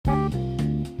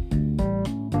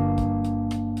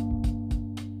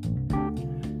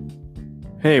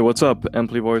Hey, what's up,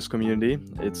 Ampli Voice community?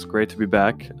 It's great to be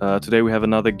back. Today we have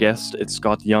another guest. It's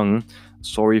Scott Young.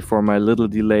 Sorry for my little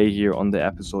delay here on the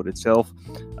episode itself.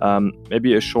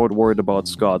 Maybe a short word about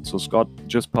Scott. So, Scott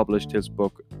just published his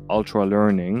book, Ultra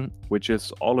Learning, which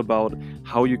is all about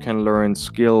how you can learn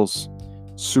skills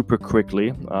super quickly.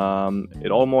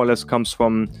 It all more or less comes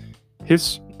from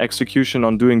his execution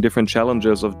on doing different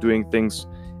challenges of doing things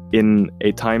in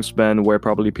a time span where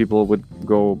probably people would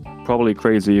go probably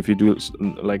crazy if you do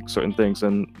like certain things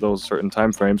in those certain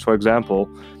time frames. For example,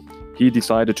 he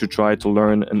decided to try to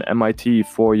learn an MIT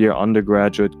 4-year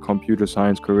undergraduate computer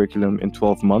science curriculum in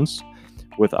 12 months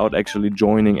without actually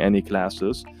joining any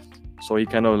classes. So he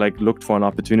kind of like looked for an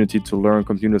opportunity to learn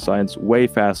computer science way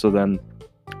faster than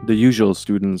the usual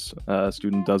student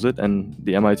does it, and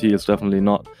the MIT is definitely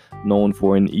not known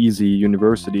for an easy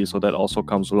university, so that also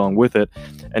comes along with it.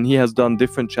 And he has done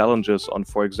different challenges on,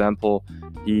 for example,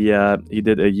 he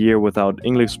did a year without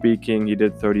English speaking. He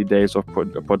did 30 days of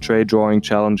portrait drawing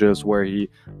challenges where he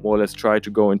more or less tried to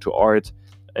go into art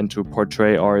and to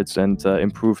portray arts and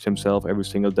improved himself every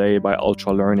single day by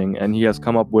ultra learning. And he has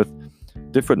come up with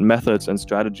different methods and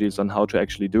strategies on how to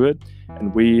actually do it,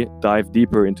 and we dive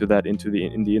deeper into that in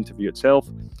the interview itself.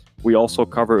 We also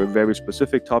cover a very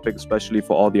specific topic, especially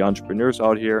for all the entrepreneurs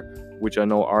out here, which I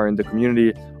know are in the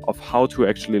community, of how to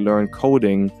actually learn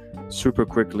coding super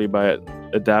quickly by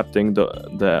adapting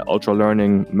the ultra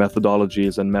learning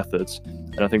methodologies and methods.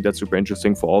 And I think that's super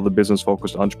interesting for all the business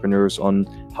focused entrepreneurs on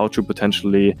how to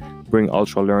potentially bring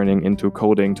ultra learning into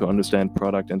coding to understand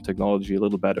product and technology a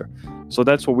little better. So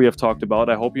that's what we have talked about.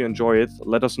 I hope you enjoy it.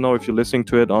 Let us know if you're listening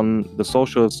to it on the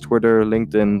socials, Twitter,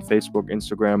 LinkedIn, Facebook,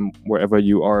 Instagram, wherever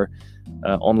you are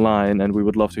online, and we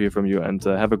would love to hear from you. And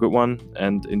have a good one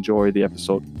and enjoy the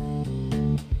episode.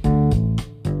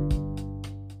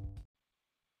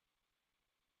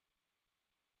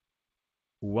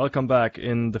 Welcome back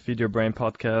in the Feed Your Brain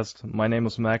podcast. My name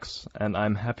is Max, and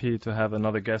I'm happy to have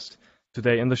another guest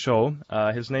today in the show.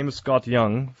 His name is Scott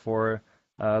Young, for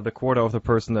the quarter of the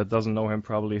person that doesn't know him,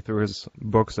 probably through his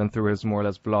books and through his more or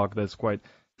less blog that's quite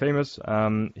famous.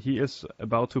 He is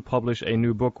about to publish a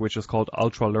new book, which is called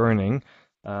Ultra Learning,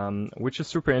 which is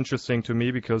super interesting to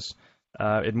me because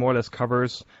it more or less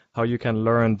covers how you can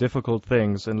learn difficult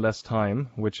things in less time,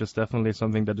 which is definitely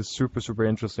something that is super, super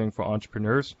interesting for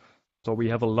entrepreneurs. So we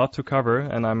have a lot to cover,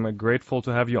 and I'm grateful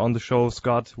to have you on the show,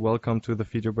 Scott. Welcome to the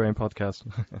Feed Your Brain podcast.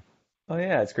 Oh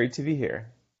yeah, it's great to be here.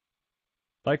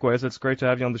 Likewise, it's great to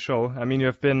have you on the show. I mean, you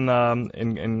have been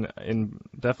in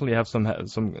definitely have some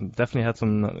definitely had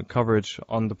some coverage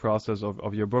on the process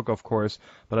of your book, of course.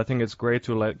 But I think it's great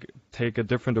to like take a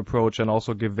different approach and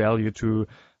also give value to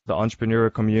the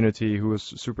entrepreneur community, who is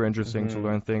super interesting to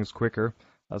learn things quicker.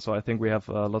 So I think we have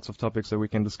lots of topics that we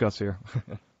can discuss here.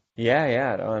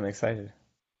 Yeah. No, I'm excited.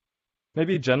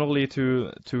 Maybe generally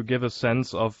to give a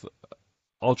sense of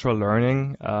ultra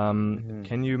learning,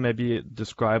 can you maybe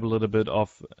describe a little bit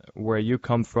of where you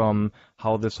come from,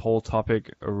 how this whole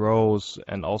topic arose,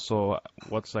 and also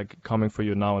what's like coming for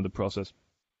you now in the process?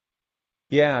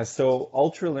 Yeah, so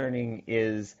ultra learning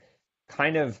is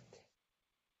kind of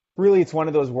really it's one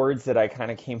of those words that I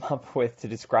kind of came up with to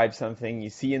describe something you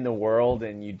see in the world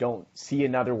and you don't see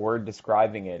another word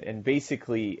describing it. And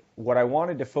basically what I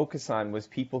wanted to focus on was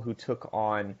people who took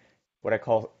on what I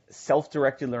call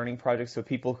self-directed learning projects, so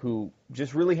people who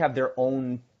just really have their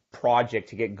own project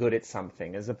to get good at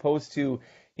something, as opposed to,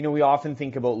 we often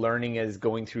think about learning as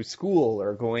going through school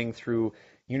or going through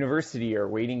university or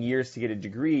waiting years to get a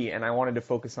degree. And I wanted to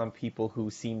focus on people who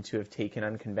seem to have taken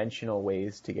unconventional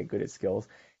ways to get good at skills.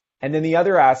 And then the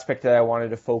other aspect that I wanted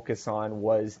to focus on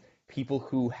was people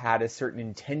who had a certain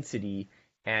intensity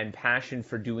and passion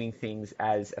for doing things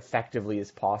as effectively as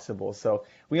possible. So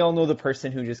we all know the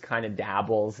person who just kind of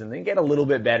dabbles and they get a little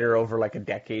bit better over like a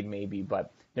decade maybe,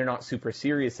 but they're not super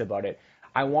serious about it.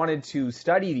 I wanted to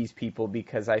study these people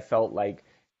because I felt like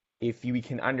if we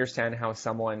can understand how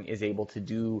someone is able to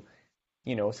do,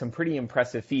 some pretty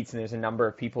impressive feats, and there's a number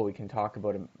of people we can talk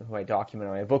about who I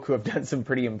document in my book who have done some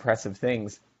pretty impressive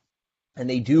things, and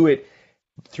they do it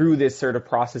through this sort of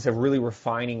process of really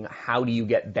refining how do you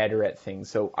get better at things.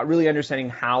 So really understanding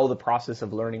how the process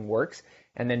of learning works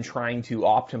and then trying to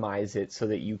optimize it so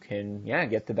that you can,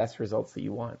 get the best results that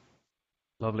you want.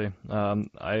 Lovely.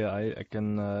 I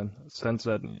can sense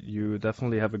that you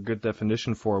definitely have a good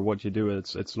definition for what you do.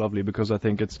 It's lovely because I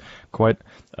think it's quite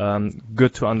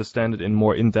good to understand it in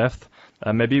more in depth.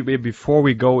 Maybe before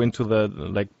we go into the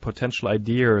like potential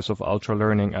ideas of ultra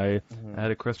learning, I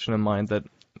had a question in mind that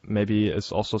maybe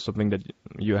is also something that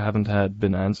you haven't had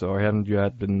been answered or haven't you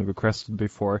had been requested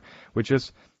before, which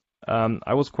is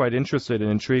I was quite interested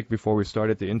and intrigued before we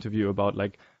started the interview about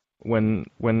like when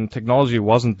technology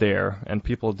wasn't there and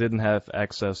people didn't have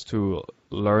access to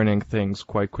learning things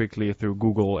quite quickly through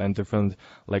Google and different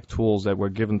like tools that were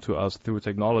given to us through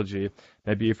technology.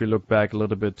 Maybe if you look back a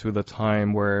little bit to the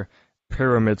time where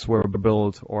pyramids were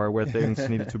built or where things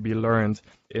needed to be learned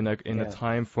in a Yeah.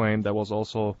 time frame that was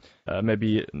also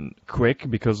maybe quick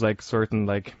because like certain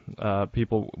like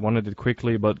people wanted it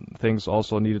quickly, but things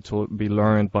also needed to be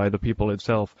learned by the people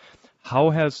itself.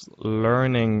 How has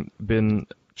learning been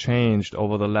changed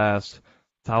over the last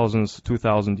thousands,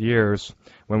 2,000 years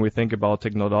when we think about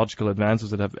technological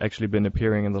advances that have actually been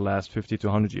appearing in the last 50 to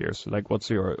 100 years? Like, what's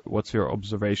your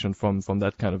observation from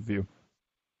that kind of view?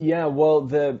 Yeah, well,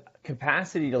 the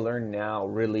capacity to learn now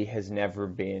really has never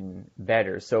been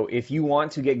better. So if you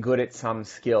want to get good at some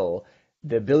skill,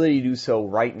 the ability to do so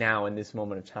right now in this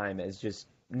moment of time has just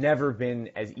never been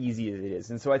as easy as it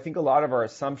is. And so I think a lot of our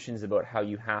assumptions about how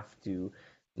you have to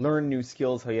learn new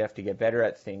skills, how you have to get better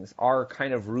at things, are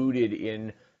kind of rooted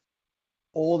in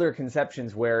older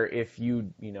conceptions where if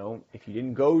you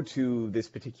didn't go to this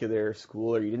particular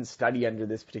school or you didn't study under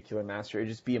this particular master, it'd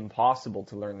just be impossible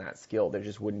to learn that skill. There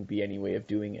just wouldn't be any way of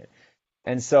doing it.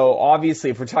 And so obviously,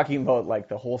 if we're talking about like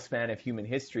the whole span of human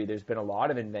history, there's been a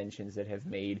lot of inventions that have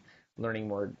made learning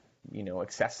more,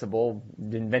 accessible.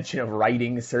 The invention of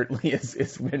writing certainly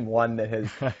has been one that has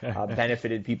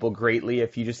benefited people greatly.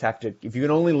 If you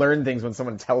can only learn things when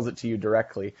someone tells it to you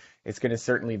directly, it's going to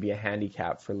certainly be a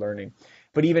handicap for learning.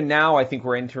 But even now, I think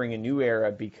we're entering a new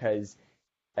era because,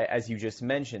 as you just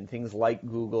mentioned, things like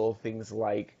Google, things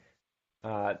like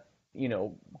uh,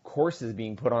 courses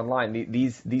being put online.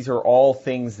 These are all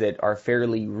things that are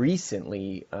fairly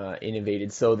recently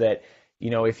innovated, so that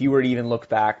if you were to even look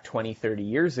back 20, 30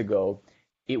 years ago,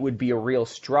 it would be a real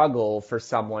struggle for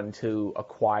someone to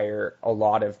acquire a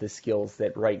lot of the skills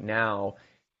that right now,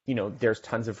 there's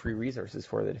tons of free resources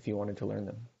for that if you wanted to learn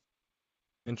them.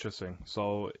 Interesting.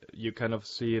 So you kind of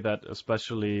see that,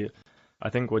 especially,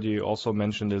 I think what you also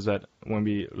mentioned is that when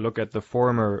we look at the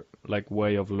former like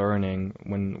way of learning,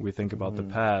 when we think about the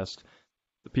Hmm. past,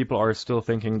 people are still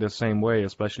thinking the same way,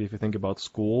 especially if you think about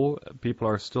school. People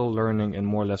are still learning in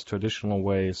more or less traditional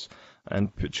ways, and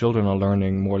children are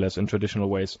learning more or less in traditional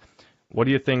ways. What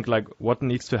do you think, like, what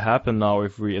needs to happen now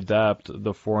if we adapt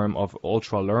the form of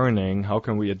ultra learning? How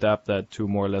can we adapt that to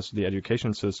more or less the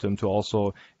education system to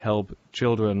also help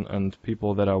children and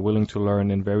people that are willing to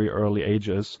learn in very early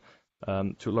ages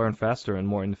to learn faster and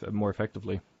more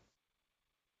effectively?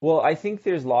 Well, I think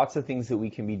there's lots of things that we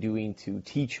can be doing to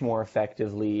teach more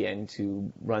effectively and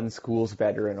to run schools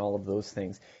better and all of those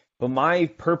things. But my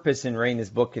purpose in writing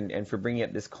this book and for bringing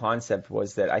up this concept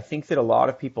was that I think that a lot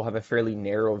of people have a fairly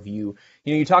narrow view.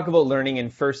 You talk about learning,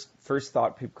 and first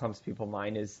thought comes to people's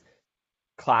mind is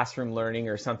classroom learning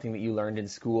or something that you learned in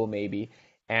school maybe.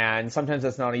 And sometimes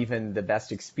that's not even the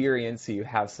best experience, so you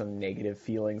have some negative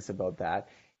feelings about that.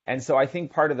 And so I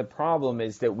think part of the problem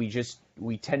is that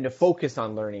we tend to focus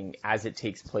on learning as it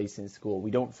takes place in school. We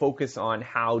don't focus on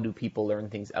how do people learn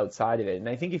things outside of it. And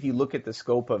I think if you look at the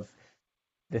scope of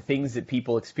the things that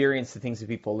people experience, the things that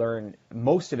people learn,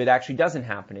 most of it actually doesn't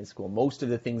happen in school. Most of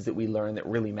the things that we learn that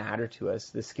really matter to us,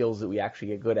 the skills that we actually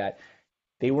get good at,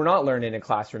 they were not learned in a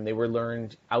classroom. They were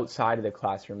learned outside of the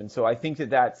classroom. And so I think that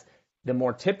that's the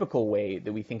more typical way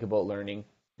that we think about learning,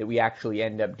 that we actually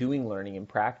end up doing learning in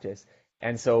practice.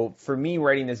 And so for me,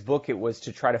 writing this book, it was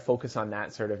to try to focus on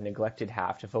that sort of neglected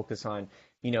half, to focus on,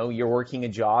 you're working a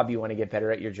job, you want to get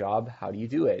better at your job. How do you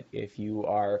do it? If you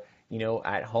are,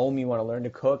 at home, you want to learn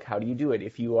to cook. How do you do it?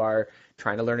 If you are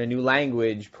trying to learn a new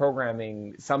language,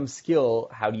 programming, some skill,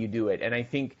 how do you do it? And I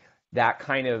think that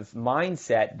kind of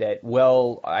mindset that,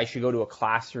 well, I should go to a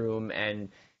classroom and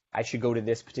I should go to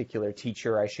this particular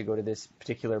teacher, I should go to this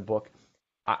particular book.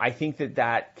 I think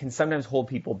that can sometimes hold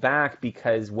people back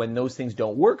because when those things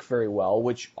don't work very well,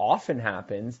 which often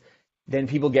happens, then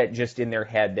people get just in their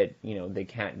head that, they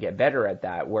can't get better at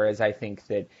that. Whereas I think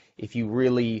that if you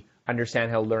really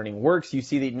understand how learning works, you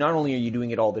see that not only are you doing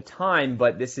it all the time,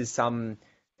 but this is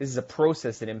a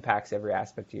process that impacts every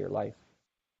aspect of your life.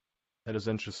 That is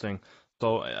interesting.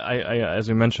 So as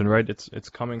you mentioned, right, it's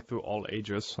coming through all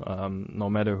ages, no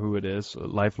matter who it is.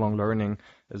 Lifelong learning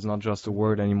is not just a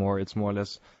word anymore. It's more or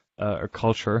less a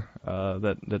culture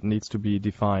that needs to be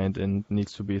defined and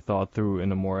needs to be thought through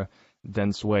in a more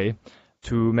dense way.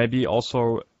 To maybe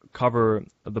also cover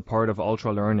the part of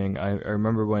ultra learning, I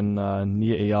remember when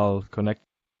Nir Eyal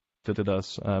connected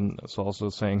us, so also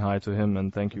saying hi to him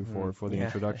and thank you Hmm. for the Yeah.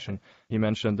 introduction. He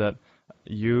mentioned that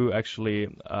you actually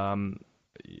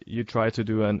you try to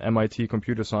do an MIT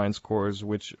computer science course,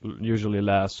 which usually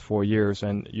lasts 4 years,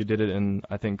 and you did it in,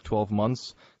 I think, 12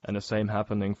 months. And the same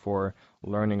happening for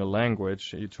learning a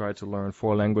language. You try to learn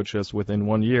 4 languages within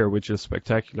 1 year, which is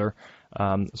spectacular.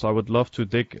 So I would love to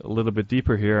dig a little bit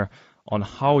deeper here on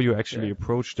how you actually Sure.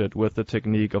 approached it with the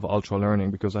technique of ultra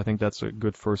learning, because I think that's a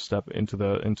good first step into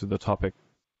the topic.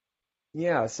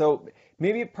 Yeah, so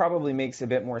maybe it probably makes a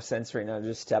bit more sense right now to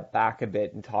just step back a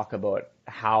bit and talk about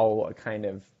how kind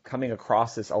of coming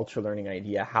across this ultra learning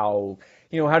idea, how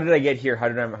did I get here? How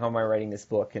am I writing this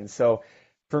book? And so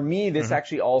for me, this Hmm.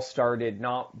 actually all started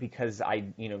not because I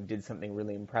did something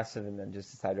really impressive and then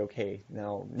just decided, okay,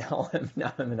 now now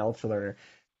I'm an ultra learner,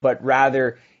 but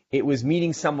rather it was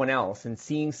meeting someone else and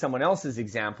seeing someone else's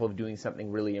example of doing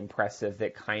something really impressive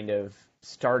that kind of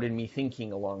started me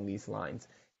thinking along these lines.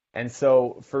 And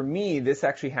so for me, this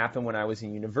actually happened when I was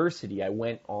in university. I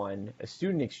went on a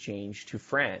student exchange to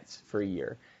France for a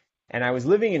year. And I was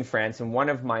living in France, and one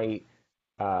of my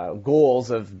goals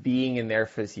of being in there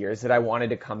for this year is that I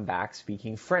wanted to come back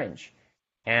speaking French.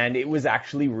 And it was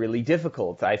actually really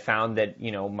difficult. I found that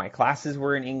my classes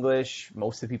were in English.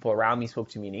 Most of the people around me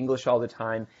spoke to me in English all the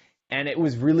time. And it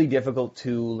was really difficult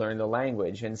to learn the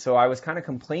language. And so I was kind of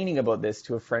complaining about this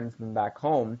to a friend from back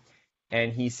home.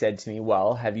 And he said to me,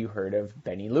 "Well, have you heard of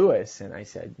Benny Lewis?" And I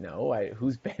said, "No,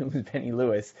 who's Benny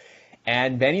Lewis?"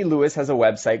 And Benny Lewis has a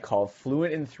website called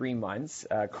Fluent in 3 Months,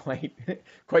 quite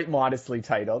quite modestly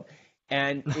titled.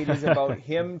 And it is about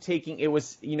him taking, it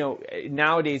was,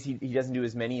 nowadays he doesn't do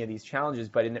as many of these challenges,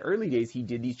 but in the early days he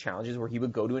did these challenges where he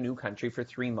would go to a new country for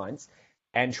 3 months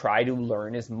and try to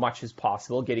learn as much as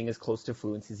possible, getting as close to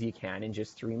fluency as he can in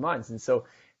just 3 months. And so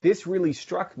this really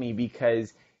struck me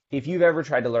because if you've ever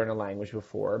tried to learn a language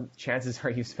before, chances are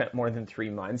you've spent more than 3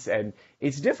 months and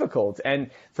it's difficult.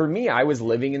 And for me, I was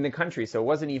living in the country, so it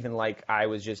wasn't even like I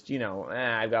was just,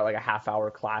 I've got like a half-hour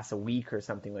class a week or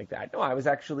something like that. No, I was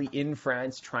actually in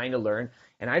France trying to learn,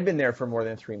 and I'd been there for more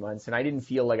than 3 months, and I didn't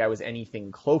feel like I was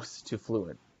anything close to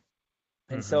fluent.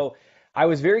 And Hmm. so I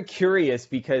was very curious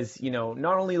because,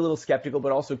 not only a little skeptical,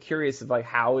 but also curious of like,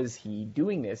 how is he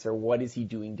doing this or what is he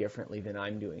doing differently than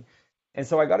I'm doing? And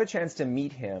so I got a chance to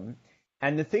meet him.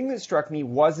 And the thing that struck me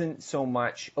wasn't so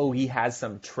much, oh, he has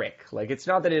some trick. Like, it's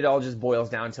not that it all just boils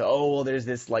down to, oh, well, there's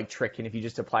this like trick. And if you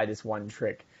just apply this one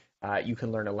trick, you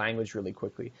can learn a language really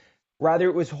quickly. Rather,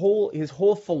 it was his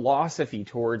whole philosophy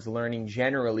towards learning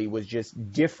generally was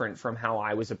just different from how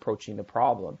I was approaching the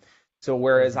problem. So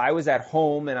whereas Hmm. I was at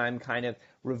home and I'm kind of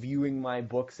reviewing my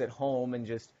books at home and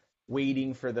just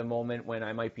waiting for the moment when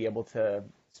I might be able to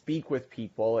speak with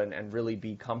people and really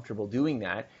be comfortable doing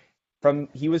that,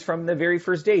 he was from the very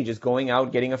first day, just going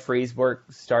out, getting a phrase book,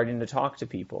 starting to talk to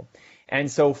people.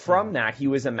 And so from Hmm. that, he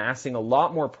was amassing a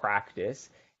lot more practice.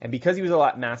 And because he was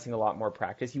amassing a lot more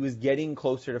practice, he was getting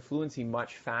closer to fluency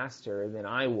much faster than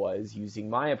I was using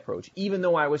my approach, even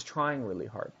though I was trying really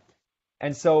hard.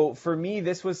 And so for me,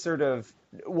 this was sort of,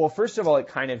 well, first of all, it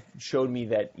kind of showed me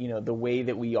that, the way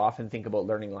that we often think about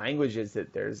learning languages,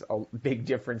 that there's a big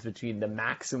difference between the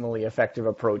maximally effective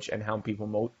approach and how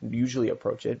people usually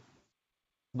approach it.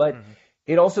 But Hmm.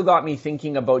 it also got me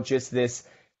thinking about just this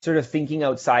sort of thinking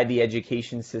outside the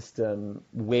education system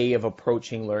way of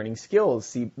approaching learning skills.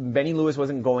 See, Benny Lewis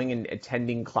wasn't going and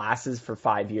attending classes for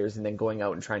 5 years and then going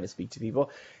out and trying to speak to people.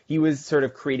 He was sort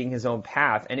of creating his own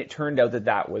path, and it turned out that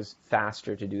that was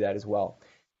faster to do that as well.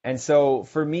 And so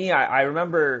for me, I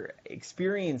remember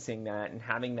experiencing that and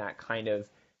having that kind of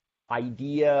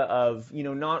idea of,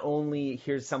 not only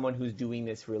here's someone who's doing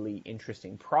this really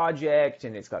interesting project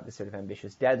and it's got this sort of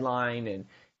ambitious deadline and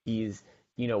he's,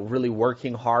 really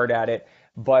working hard at it,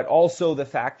 but also the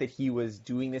fact that he was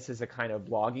doing this as a kind of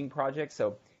blogging project.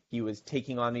 So he was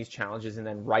taking on these challenges and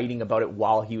then writing about it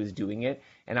while he was doing it.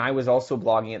 And I was also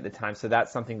blogging at the time. So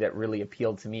that's something that really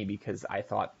appealed to me because I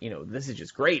thought, this is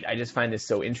just great. I just find this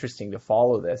so interesting to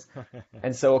follow this.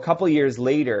 And so a couple years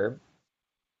later,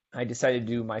 I decided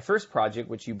to do my first project,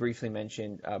 which you briefly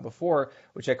mentioned before,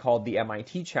 which I called the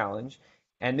MIT Challenge.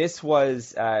 And this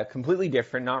was completely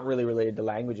different, not really related to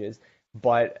languages.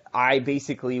 But I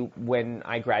basically, when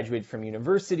I graduated from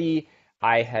university,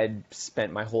 I had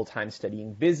spent my whole time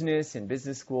studying business in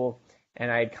business school. And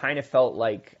I kind of felt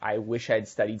like I wish I'd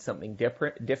studied something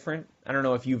different. I don't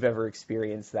know if you've ever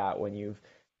experienced that when you've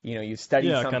studied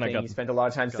Yeah, I kind of something, you spent a lot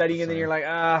of time got the studying, and then you're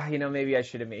same. like, maybe I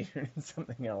should have majored in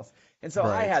something else. And so I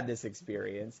Right. had this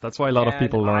experience, That's why a lot of and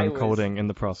people I learn was, coding in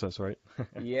the process, right?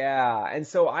 yeah. And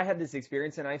so I had this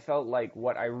experience, and I felt like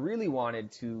what I really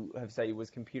wanted to have studied was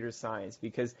computer science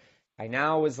because I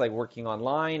now was like working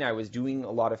online. I was doing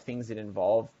a lot of things that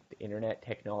involved the internet,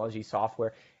 technology,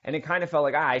 software, and it kind of felt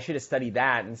like I should have studied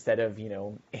that instead of,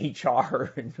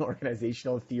 HR and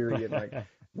organizational theory and like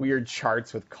weird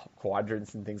charts with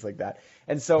quadrants and things like that.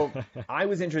 And so I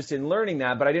was interested in learning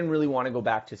that, but I didn't really want to go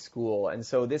back to school. And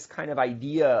so this kind of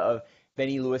idea of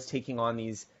Benny Lewis taking on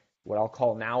these, what I'll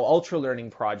call now ultra learning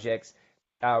projects,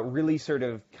 really sort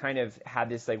of kind of had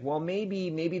this like, well,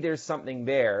 maybe there's something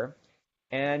there.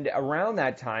 And around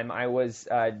that time, I was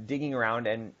digging around,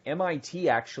 and MIT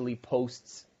actually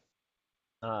posts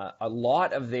a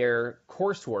lot of their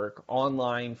coursework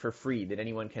online for free that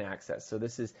anyone can access. So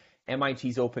this is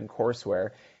MIT's open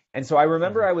courseware. And so I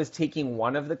remember I was taking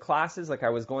one of the classes, like I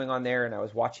was going on there and I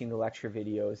was watching the lecture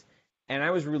videos, and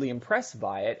I was really impressed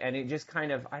by it. And it just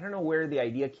kind of, I don't know where the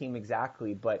idea came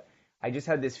exactly, but I just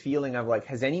had this feeling of like,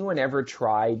 has anyone ever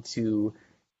tried to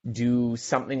do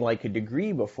something like a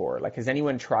degree before? Like, has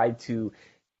anyone tried to,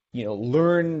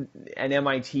 learn an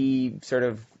MIT sort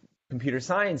of computer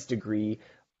science degree,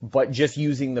 but just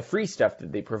using the free stuff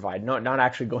that they provide, not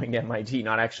actually going to MIT,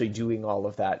 not actually doing all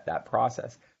of that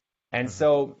process. And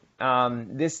so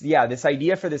this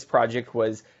idea for this project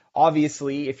was,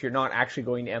 obviously, if you're not actually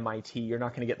going to MIT, you're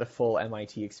not going to get the full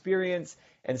MIT experience.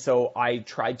 And so I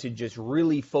tried to just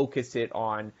really focus it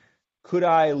on, could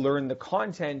I learn the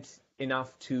content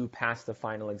enough to pass the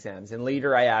final exams? And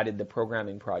later I added the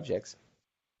programming projects.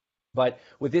 But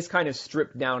with this kind of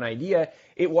stripped down idea,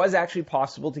 it was actually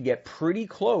possible to get pretty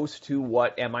close to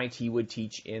what MIT would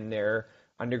teach in their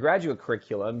undergraduate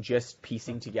curriculum, just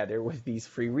piecing together with these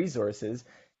free resources.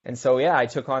 And so, yeah, I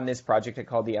took on this project I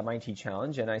called the MIT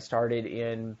Challenge, and I started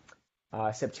in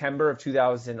September of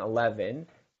 2011,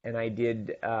 and I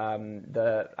did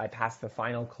I passed the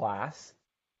final class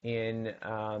in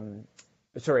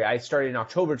I started in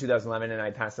October 2011, and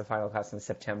I passed the final class in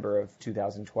September of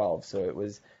 2012. So it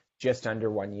was just under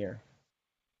 1 year.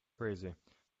 Crazy.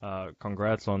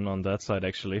 Congrats on that side,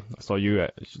 actually. So you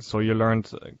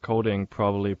learned coding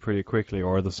probably pretty quickly,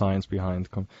 or the science behind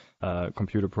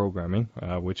computer programming,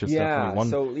 which is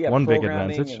definitely one big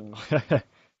advantage.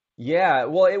 Yeah,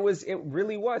 well, it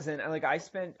really was. And like I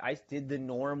did the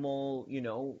normal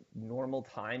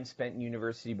time spent in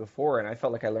university before, and I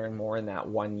felt like I learned more in that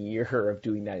 1 year of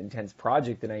doing that intense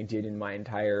project than I did in my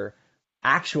entire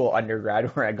actual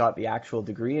undergrad, where I got the actual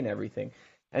degree and everything.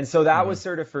 And so that was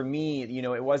sort of, for me,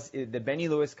 the Benny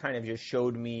Lewis kind of just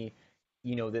showed me,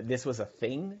 that this was a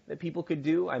thing that people could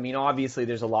do. I mean, obviously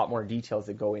there's a lot more details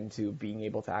that go into being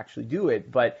able to actually do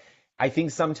it, but I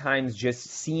think sometimes just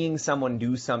seeing someone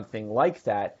do something like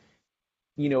that,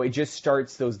 it just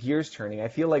starts those gears turning. I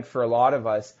feel like for a lot of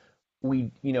us,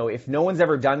 if no one's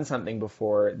ever done something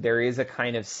before, there is a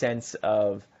kind of sense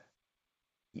of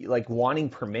like wanting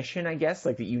permission, I guess,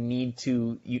 like that you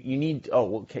need,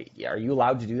 oh, okay, are you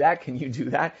allowed to do that? Can you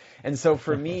do that? And so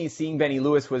for me, seeing Benny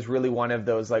Lewis was really one of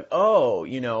those like, oh,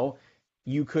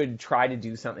 you could try to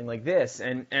do something like this.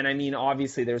 And I mean,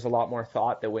 obviously there's a lot more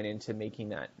thought that went into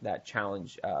making that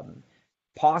challenge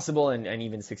possible and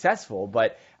even successful.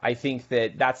 But I think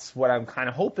that's what I'm kind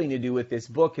of hoping to do with this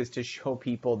book, is to show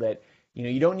people that,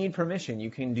 you don't need permission. You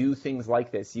can do things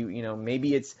like this.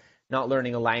 Maybe it's not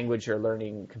learning a language or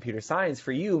learning computer science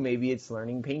for you. Maybe it's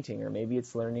learning painting, or maybe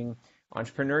it's learning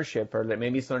entrepreneurship, or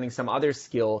maybe it's learning some other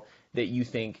skill that you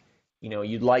think,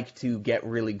 you'd like to get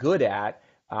really good at.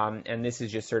 And this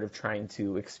is just sort of trying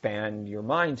to expand your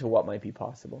mind to what might be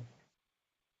possible.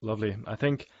 Lovely. I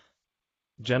think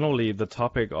generally the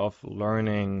topic of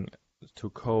learning to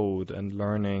code and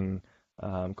learning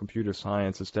computer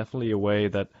science is definitely a way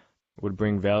that would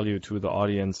bring value to the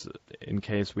audience, in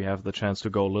case we have the chance to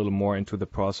go a little more into the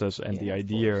process and the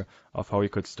idea of how we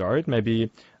could start. Maybe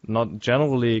not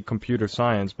generally computer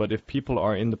science, but if people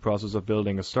are in the process of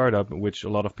building a startup, which a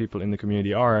lot of people in the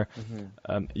community are,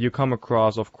 you come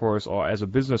across, of course, or as a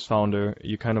business founder,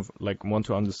 you kind of like want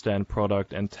to understand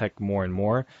product and tech more and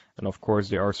more. And of course,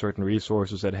 there are certain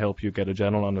resources that help you get a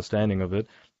general understanding of it.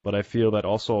 But I feel that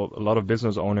also a lot of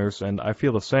business owners, and I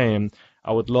feel the same,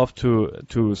 I would love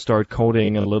to start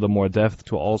coding in a little more depth,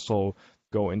 to also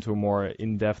go into more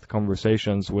in-depth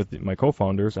conversations with my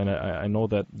co-founders. And I know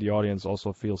that the audience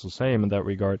also feels the same in that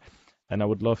regard. And I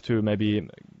would love to maybe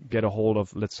get a hold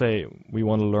of, let's say we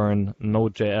want to learn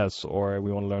Node.js, or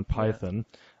we want to learn Python.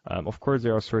 Of course,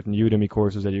 there are certain Udemy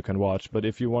courses that you can watch, but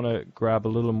if you want to grab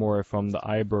a little more from the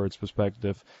iBird's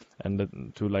perspective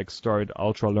and to like start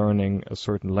ultra learning a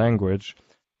certain language,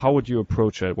 how would you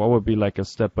approach it? What would be like a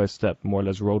step-by-step, more or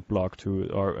less roadblock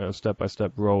or a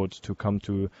step-by-step road to come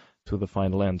to the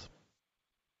final end?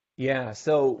 Yeah,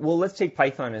 so, well, let's take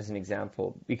Python as an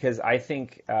example, because I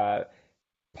think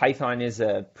Python is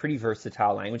a pretty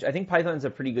versatile language. I think Python is a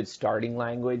pretty good starting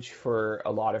language for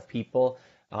a lot of people.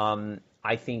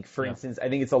 I think, for Yeah. instance, I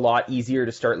think it's a lot easier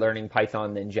to start learning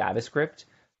Python than JavaScript.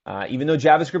 Even though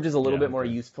JavaScript is a little Yeah, I bit more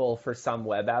agree. useful for some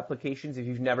web applications, if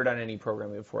you've never done any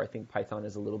programming before, I think Python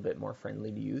is a little bit more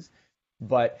friendly to use.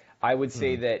 But I would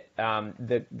say Mm.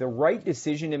 that the right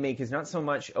decision to make is not so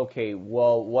much, okay,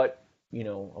 well, what,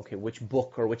 okay, which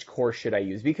book or which course should I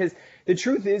use? Because the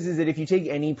truth is that if you take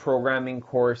any programming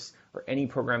course or any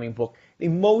programming book, they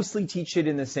mostly teach it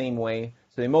in the same way.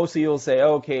 So they mostly will say,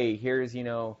 okay, here's,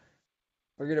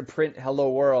 we're going to print hello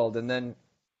world, and then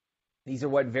these are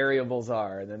what variables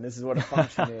are, and then this is what a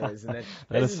function is, and then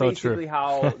That is so true.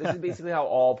 this is basically how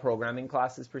all programming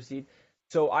classes proceed.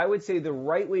 So I would say the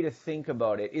right way to think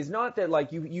about it is not that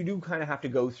like you do kind of have to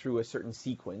go through a certain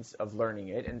sequence of learning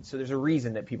it, and so there's a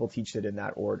reason that people teach it in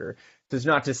that order. So it's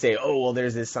not to say, oh well,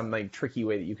 there's this some like tricky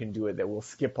way that you can do it that will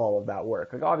skip all of that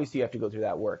work. Like obviously you have to go through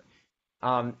that work.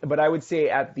 But I would say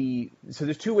so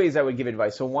there's two ways I would give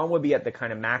advice. So one would be at the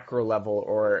kind of macro level,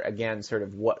 or again, sort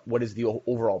of what is the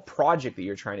overall project that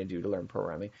you're trying to do to learn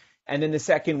programming. And then the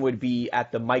second would be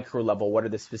at the micro level, what are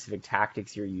the specific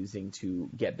tactics you're using to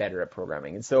get better at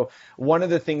programming? And so one of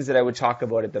the things that I would talk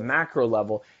about at the macro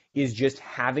level is just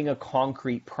having a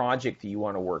concrete project that you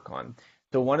want to work on.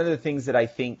 So one of the things that I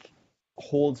think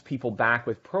holds people back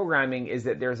with programming is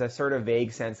that there's a sort of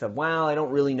vague sense of, well, I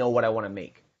don't really know what I want to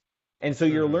make. And so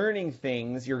you're Hmm. learning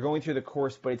things, you're going through the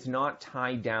course, but it's not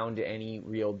tied down to any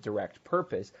real direct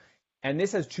purpose. And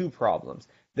this has two problems.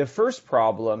 The first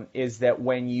problem is that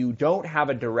when you don't have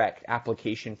a direct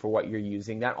application for what you're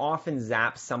using, that often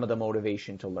zaps some of the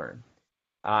motivation to learn.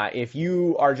 If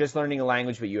you are just learning a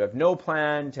language, but you have no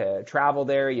plan to travel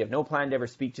there, you have no plan to ever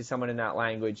speak to someone in that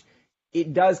language,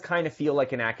 it does kind of feel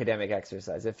like an academic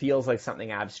exercise. It feels like something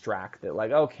abstract that,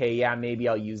 like, okay, yeah, maybe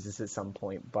I'll use this at some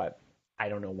point, but I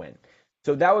don't know when.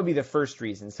 So that would be the first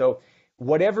reason. So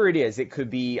whatever it is, it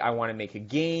could be I want to make a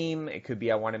game, it could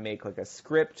be I want to make like a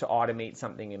script to automate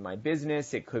something in my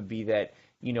business, it could be that,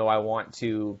 I want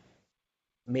to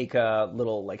make a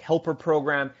little like helper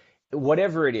program,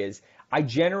 whatever it is. I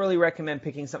generally recommend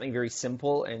picking something very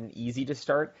simple and easy to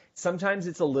start. Sometimes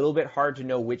it's a little bit hard to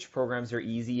know which programs are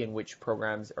easy and which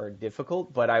programs are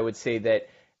difficult, but I would say that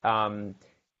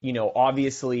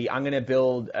obviously I'm gonna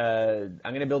build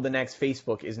the next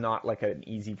Facebook is not like an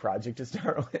easy project to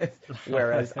start with.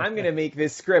 Whereas I'm gonna make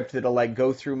this script that'll like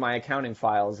go through my accounting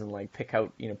files and like pick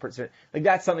out, like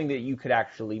that's something that you could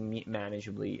actually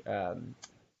manageably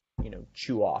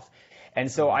chew off. And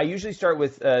so Mhm. I usually start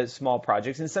with small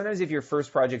projects. And sometimes if your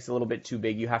first project's a little bit too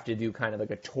big, you have to do kind of like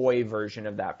a toy version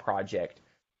of that project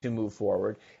to move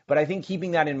forward. But I think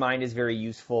keeping that in mind is very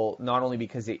useful, not only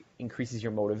because it increases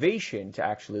your motivation to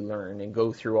actually learn and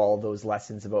go through all those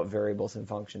lessons about variables and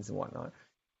functions and whatnot,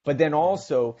 but then Mhm.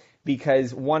 also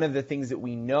because one of the things that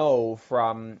we know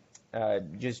from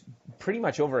just pretty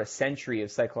much over a century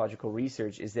of psychological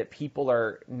research is that people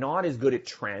are not as good at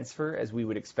transfer as we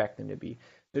would expect them to be.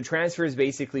 The transfer is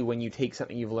basically when you take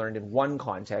something you've learned in one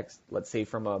context, let's say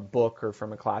from a book or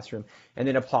from a classroom, and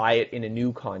then apply it in a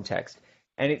new context.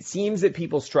 And it seems that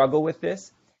people struggle with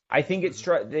this. I think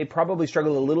they probably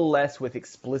struggle a little less with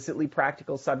explicitly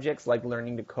practical subjects like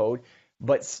learning to code,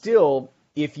 but still,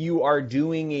 if you are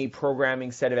doing a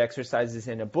programming set of exercises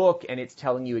in a book and it's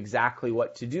telling you exactly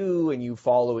what to do and you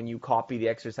follow and you copy the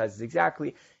exercises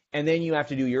exactly, and then you have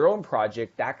to do your own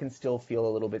project, that can still feel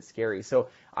a little bit scary. So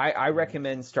I Mhm.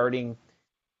 recommend starting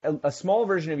a small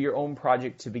version of your own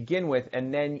project to begin with,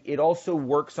 and then it also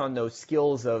works on those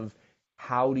skills of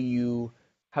how do you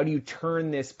how do you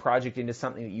turn this project into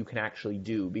something that you can actually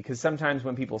do? Because sometimes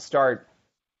when people start,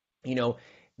 you know,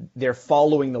 they're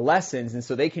following the lessons and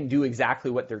so they can do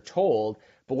exactly what they're told,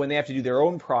 but when they have to do their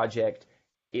own project,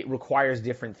 it requires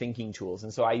different thinking tools.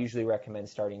 And so I usually recommend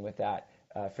starting with that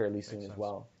fairly soon Makes as sense.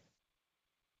 well.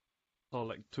 So,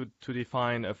 like to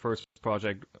define a first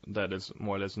project that is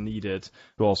more or less needed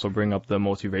to also bring up the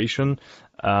motivation.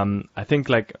 I think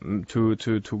like to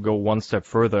go one step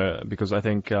further because I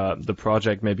think the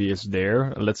project maybe is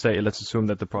there. Let's assume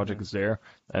that the project Mm-hmm. is there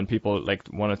and people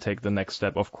like want to take the next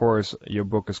step. Of course, your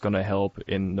book is going to help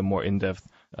in the more in-depth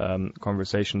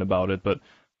conversation about it. But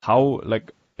how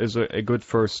like is a good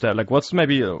first step? Like, what's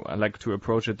maybe like to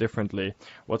approach it differently?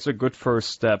 What's a good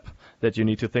first step that you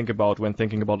need to think about when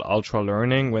thinking about ultra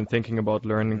learning, when thinking about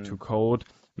learning Mm-hmm. to code?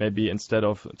 Maybe instead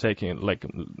of taking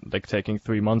taking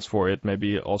 3 months for it,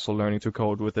 maybe also learning to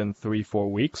code within 3-4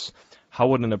 weeks. How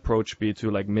would an approach be to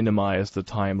like minimize the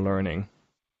time learning?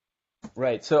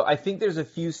 Right. So I think there's a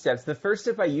few steps. The first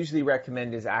step I usually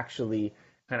recommend is actually,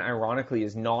 kind of ironically,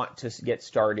 is not to get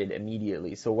started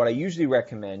immediately. So what I usually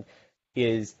recommend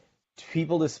is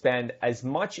people to spend as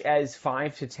much as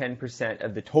 5 to 10%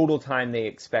 of the total time they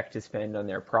expect to spend on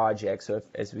their project. So if,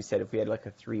 as we said, if we had like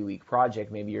a 3-week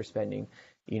project, maybe you're spending,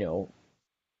 you know,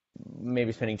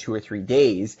 maybe spending 2 or 3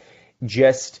 days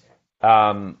just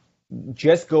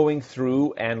just going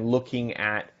through and looking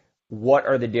at what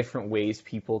are the different ways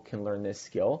people can learn this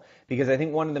skill. Because I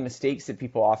think one of the mistakes that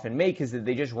people often make is that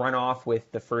they just run off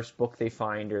with the first book they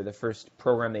find or the first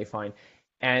program they find.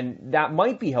 And that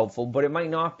might be helpful, but it might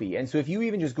not be. And so if you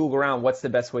even just Google around what's the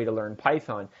best way to learn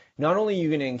Python, not only are you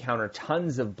going to encounter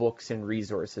tons of books and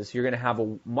resources, so you're going to have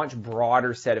a much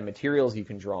broader set of materials you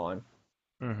can draw on,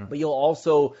 but you'll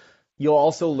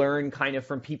also learn kind of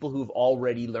from people who've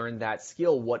already learned that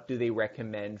skill. What do they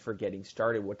recommend for getting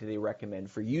started? What do they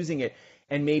recommend for using it?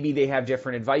 And maybe they have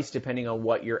different advice depending on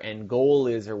what your end goal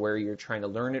is or where you're trying to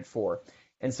learn it for.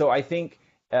 And so I think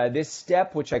this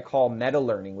step, which I call meta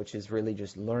learning, which is really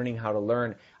just learning how to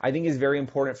learn, I think is very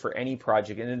important for any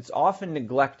project. And it's often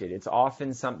neglected. It's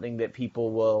often something that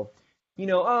people will,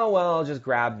 oh, well, I'll just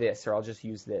grab this or I'll just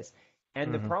use this.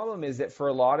 And the problem is that for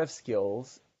a lot of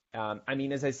skills,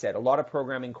 as I said, a lot of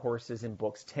programming courses and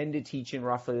books tend to teach in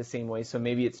roughly the same way. So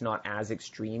maybe it's not as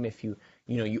extreme if you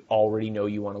already know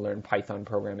you want to learn Python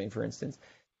programming, for instance.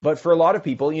 But for a lot of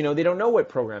people, they don't know what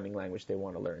programming language they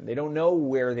want to learn. They don't know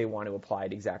where they want to apply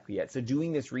it exactly yet. So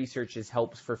doing this research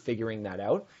helps for figuring that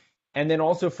out. And then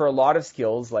also for a lot of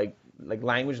skills, like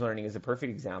language learning is a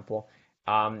perfect example.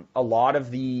 A lot of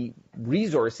the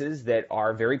resources that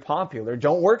are very popular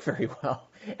don't work very well.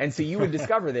 And so you would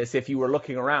discover this if you were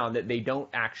looking around, that they don't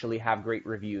actually have great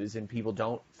reviews and people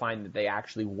don't find that they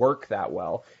actually work that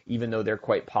well, even though they're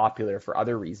quite popular for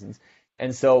other reasons.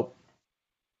 And so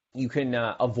you can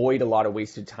avoid a lot of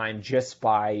wasted time just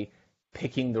by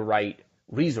picking the right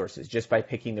resources, just by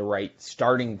picking the right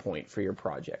starting point for your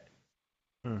project.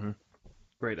 Mm-hmm.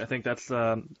 Great. I think that's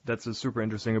a super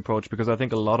interesting approach, because I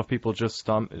think a lot of people just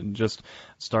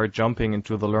start jumping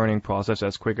into the learning process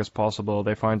as quick as possible.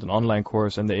 They find an online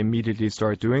course and they immediately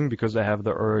start doing because they have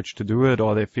the urge to do it,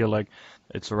 or they feel like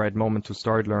it's the right moment to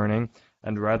start learning,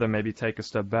 and rather maybe take a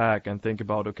step back and think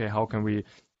about, okay, how can we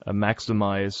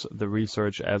maximize the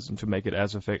research to make it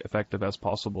as effective as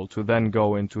possible to then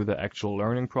go into the actual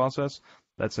learning process.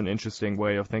 That's an interesting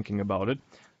way of thinking about it.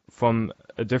 From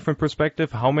a different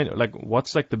perspective,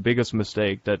 what's the biggest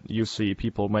mistake that you see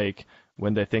people make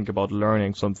when they think about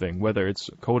learning something, whether it's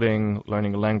coding,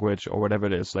 learning a language, or whatever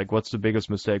it is? What's the biggest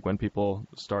mistake when people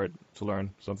start to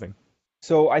learn something?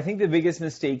 So I think the biggest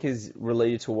mistake is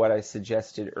related to what I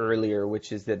suggested earlier,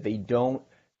 which is that they don't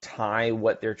tie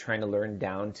what they're trying to learn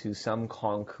down to some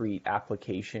concrete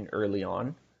application early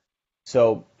on.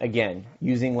 So again,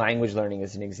 using language learning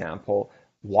as an example,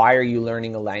 why are you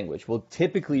learning a language? Well,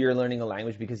 typically you're learning a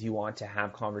language because you want to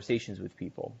have conversations with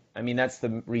people. That's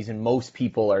the reason most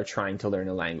people are trying to learn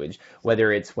a language,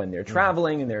 whether it's when they're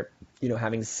traveling and they're,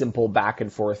 having simple back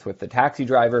and forth with the taxi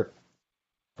driver,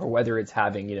 or whether it's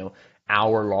having,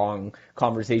 hour-long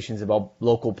conversations about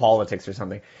local politics or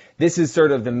something. This is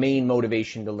sort of the main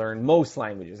motivation to learn most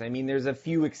languages. There's a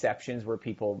few exceptions where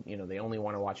people, they only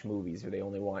want to watch movies or they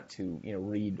only want to,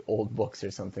 read old books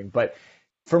or something. But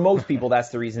for most people, that's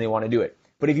the reason they want to do it.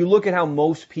 But if you look at how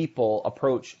most people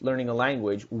approach learning a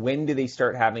language, when do they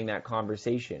start having that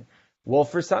conversation? Well,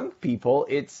 for some people,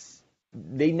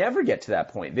 they never get to that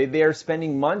point. They are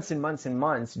spending months and months and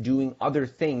months doing other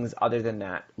things other than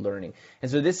that learning.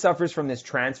 And so this suffers from this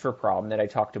transfer problem that I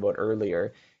talked about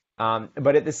earlier.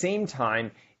 But at the same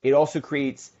time, it also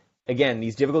creates, again,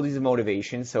 these difficulties of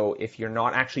motivation. So if you're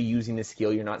not actually using the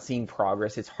skill, you're not seeing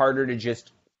progress, it's harder to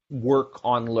just work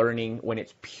on learning when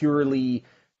it's purely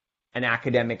an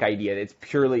academic idea. It's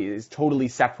totally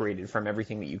separated from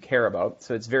everything that you care about.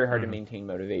 So it's very hard to maintain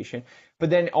motivation. But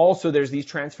then also there's these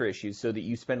transfer issues, so that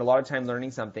you spend a lot of time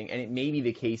learning something, and it may be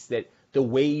the case that the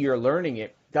way you're learning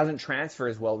it doesn't transfer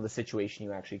as well to the situation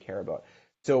you actually care about.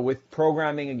 So with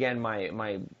programming, again,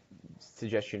 my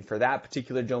suggestion for that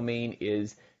particular domain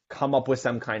is come up with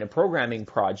some kind of programming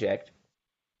project.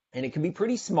 And it can be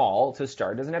pretty small to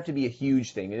start. It doesn't have to be a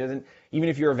huge thing. Even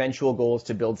if your eventual goal is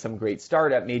to build some great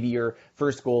startup, maybe your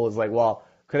first goal is well,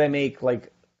 could I make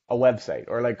a website,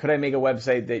 or could I make a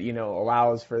website that,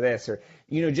 allows for this, or,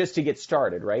 just to get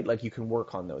started, right? You can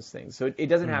work on those things. So it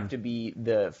doesn't have to be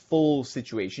the full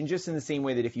situation, just in the same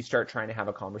way that if you start trying to have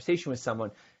a conversation with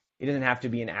someone, it doesn't have to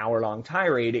be an hour-long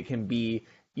tirade. It can be,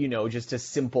 just a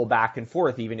simple back and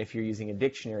forth, even if you're using a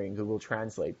dictionary and Google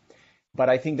Translate. But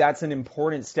I think that's an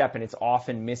important step, and it's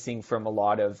often missing from a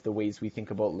lot of the ways we think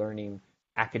about learning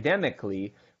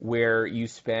academically, where you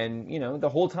spend, the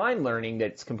whole time learning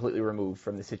that's completely removed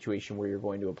from the situation where you're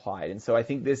going to apply it. And so I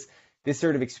think this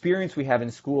sort of experience we have in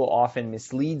school often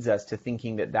misleads us to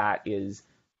thinking that that is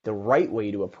the right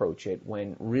way to approach it,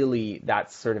 when really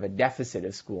that's sort of a deficit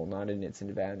of school, not in its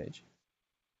advantage.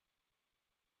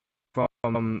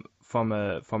 From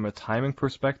a timing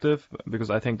perspective,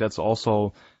 because I think that's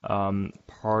also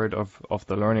part of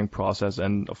the learning process.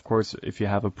 And of course, if you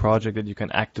have a project that you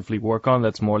can actively work on,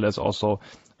 that's more or less also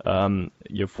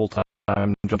your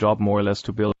full-time job, more or less,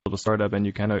 to build a startup, and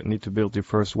you kind of need to build your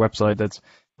first website that's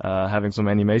having some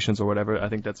animations or whatever. I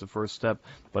think that's the first step.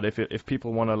 But if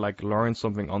people want to like learn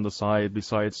something on the side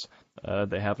besides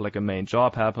they have like a main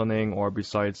job happening, or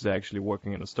besides they're actually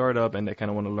working in a startup and they kind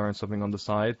of want to learn something on the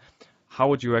side, how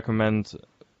would you recommend,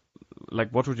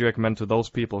 like, what would you recommend to those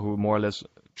people who more or less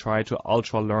try to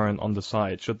ultra learn on the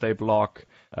side? Should they block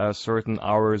certain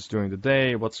hours during the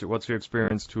day? What's your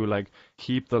experience to like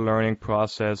keep the learning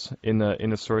process in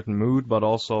a certain mood, but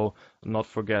also not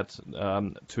forget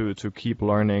to keep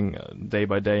learning day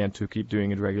by day and to keep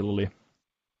doing it regularly?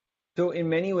 So in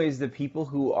many ways, the people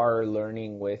who are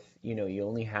learning with, you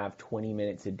only have 20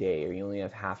 minutes a day, or you only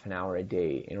have half an hour a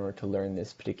day in order to learn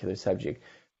this particular subject,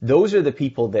 those are the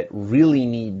people that really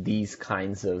need these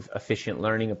kinds of efficient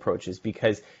learning approaches,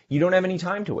 because you don't have any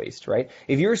time to waste, right?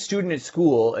 If you're a student at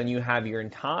school and you have your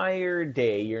entire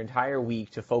day, your entire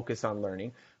week to focus on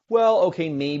learning, well, okay,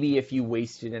 maybe if you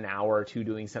wasted an hour or two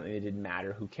doing something that didn't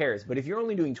matter, who cares? But if you're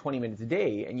only doing 20 minutes a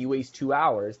day and you waste 2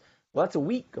 hours, well, that's a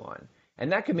week gone.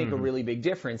 And that could make a Hmm. really big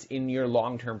difference in your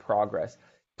long-term progress.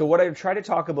 So what I try to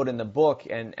talk about in the book,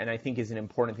 and I think is an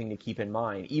important thing to keep in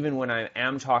mind, even when I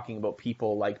am talking about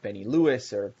people like Benny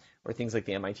Lewis, or things like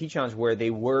the MIT Challenge, where they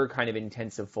were kind of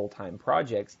intensive full-time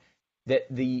projects, that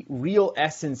the real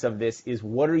essence of this is,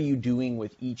 what are you doing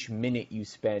with each minute you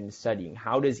spend studying?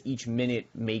 How does each minute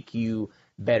make you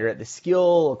better at the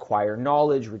skill, acquire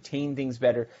knowledge, retain things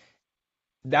better?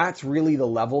 That's really the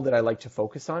level that I like to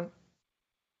focus on.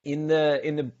 In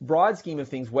the broad scheme of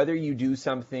things, whether you do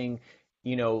something,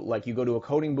 like you go to a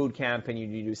coding boot camp and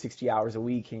you do 60 hours a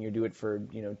week and you do it for,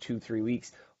 2, 3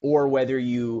 weeks, or whether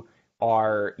you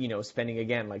are, spending,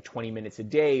 again, like 20 minutes a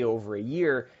day over a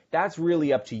year, that's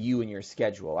really up to you and your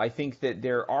schedule. I think that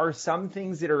there are some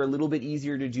things that are a little bit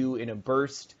easier to do in a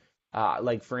burst,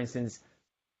 like, for instance,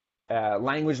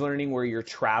 language learning, where you're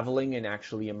traveling and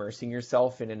actually immersing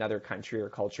yourself in another country or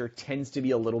culture, tends to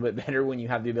be a little bit better when you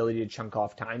have the ability to chunk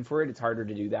off time for it. It's harder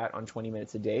to do that on 20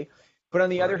 minutes a day. But on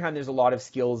the other Right. hand, there's a lot of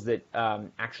skills that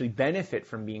actually benefit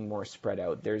from being more spread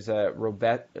out. There's a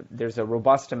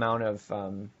robust amount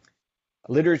of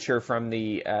literature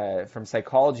from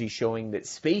psychology showing that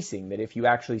spacing, that if you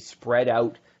actually spread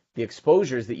out the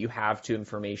exposures that you have to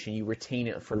information, you retain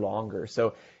it for longer.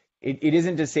 So it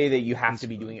isn't to say that you And have to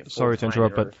be doing it full sorry to time in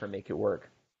interrupt, order but to make it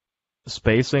work.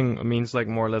 spacing means like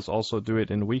more or less also do it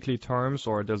in weekly terms,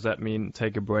 or does that mean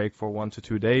take a break for 1 to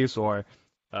 2 days, or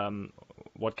um,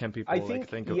 what can I people like think,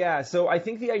 think of? yeah, so I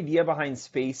think the idea behind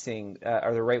spacing,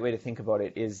 or the right way to think about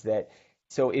it, is that,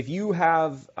 so if you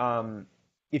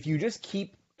just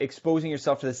keep exposing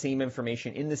yourself to the same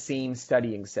information in the same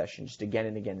studying session, just again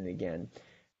and again and again,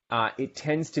 it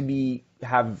tends to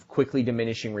have quickly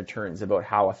diminishing returns about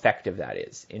how effective that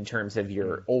is in terms of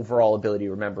your Mm. overall ability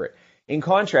to remember it. In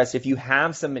contrast, if you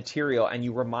have some material and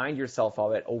you remind yourself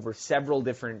of it over several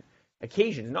different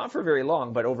occasions, not for very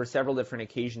long, but over several different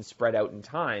occasions spread out in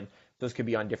time, those could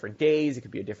be on different days, it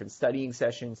could be at different studying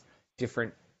sessions,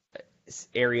 different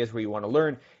areas where you want to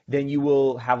learn, then you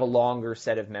will have a longer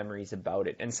set of memories about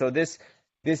it. And so this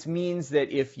means that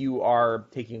if you are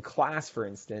taking a class, for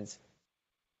instance,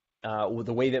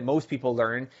 the way that most people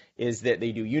learn is that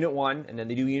they do unit one, and then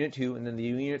they do unit two, and then they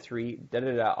do unit three,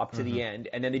 up to the Hmm. end,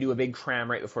 and then they do a big cram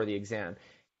right before the exam.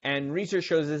 And research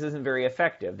shows this isn't very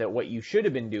effective, that what you should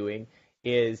have been doing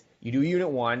is you do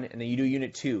unit one, and then you do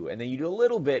unit two, and then you do a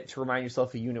little bit to remind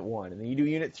yourself of unit one, and then you do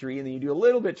unit three, and then you do a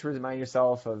little bit to remind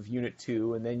yourself of unit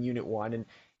two, and then unit one,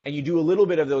 and you do a little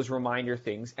bit of those reminder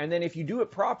things. And then if you do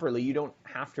it properly, you don't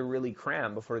have to really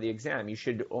cram before the exam. You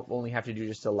should only have to do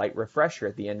just a light refresher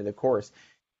at the end of the course.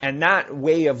 And that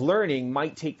way of learning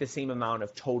might take the same amount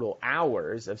of total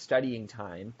hours of studying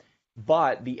time,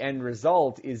 but the end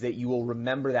result is that you will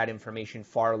remember that information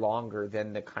far longer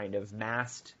than the kind of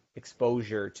massed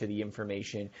exposure to the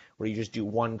information where you just do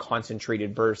one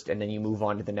concentrated burst and then you move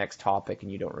on to the next topic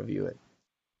and you don't review it.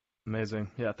 Amazing.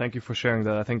 Yeah, thank you for sharing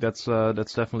that. I think that's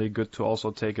definitely good to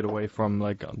also take it away from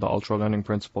like the ultra learning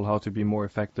principle, how to be more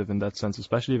effective in that sense,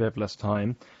 especially if you have less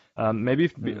time. Maybe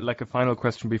Mm. like a final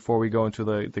question before we go into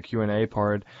the Q&A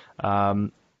part.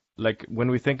 Um, like when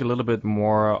we think a little bit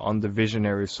more on the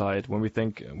visionary side, when we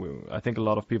think, I think a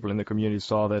lot of people in the community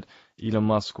saw that Elon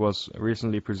Musk was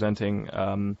recently presenting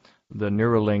the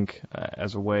Neuralink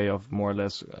as a way of more or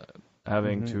less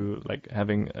having Hmm. to like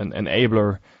having an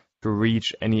enabler to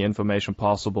reach any information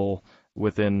possible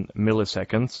within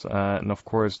milliseconds. And of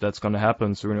course, that's going to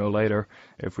happen sooner or later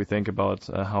if we think about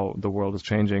how the world is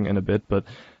changing in a bit. But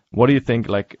what do you think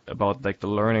like about like the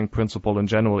learning principle in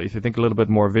general? If you think a little bit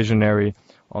more visionary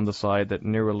on the side that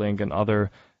Neuralink and other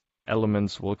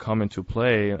elements will come into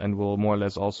play and will more or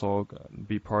less also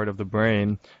be part of the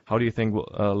brain, how do you think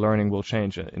learning will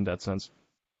change in that sense?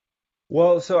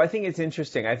 Well, so I think it's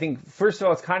interesting. I think, first of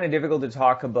all, it's kind of difficult to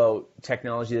talk about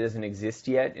technology that doesn't exist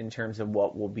yet in terms of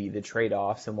what will be the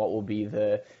trade-offs and what will be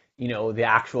the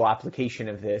actual application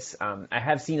of this. I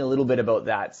have seen a little bit about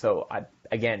that. So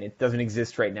again, it doesn't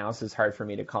exist right now, so it's hard for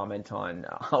me to comment on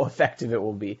how effective it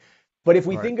will be. But if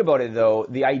we Right. think about it, though,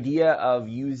 the idea of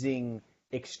using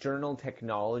external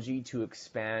technology to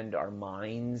expand our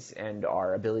minds and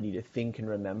our ability to think and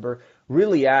remember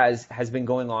really as has been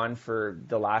going on for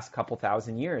the last couple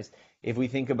thousand years. If we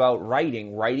think about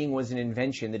writing, writing was an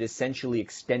invention that essentially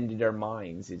extended our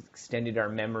minds, it extended our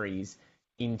memories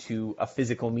into a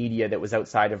physical media that was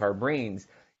outside of our brains.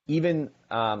 Even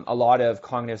a lot of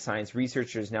cognitive science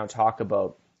researchers now talk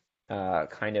about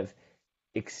kind of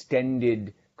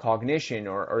extended cognition,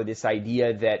 or this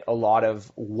idea that a lot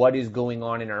of what is going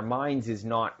on in our minds is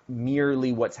not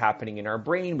merely what's happening in our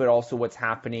brain, but also what's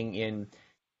happening in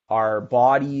our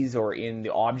bodies or in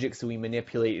the objects that we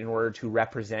manipulate in order to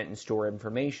represent and store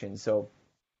information. So,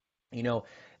 you know,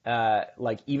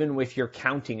 like even with your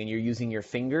counting and you're using your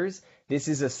fingers, this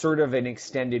is a sort of an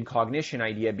extended cognition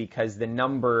idea because the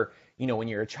number, when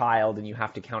you're a child and you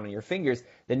have to count on your fingers,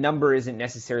 the number isn't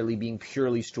necessarily being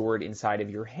purely stored inside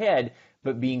of your head,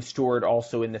 but being stored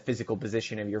also in the physical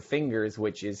position of your fingers,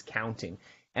 which is counting.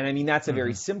 And I mean, that's a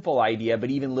very Hmm. simple idea, but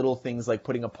even little things like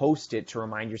putting a post-it to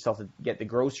remind yourself to get the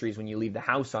groceries when you leave the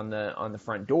house on the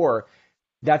front door,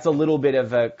 that's a little bit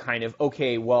of a kind of,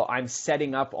 okay, well, I'm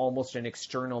setting up almost an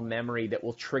external memory that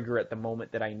will trigger at the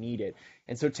moment that I need it.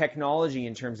 And so technology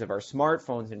in terms of our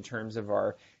smartphones, in terms of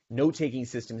our note-taking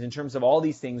systems, in terms of all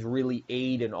these things really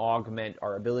aid and augment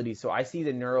our abilities. So I see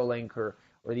the Neuralink or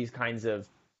these kinds of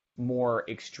more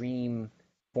extreme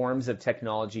forms of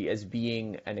technology as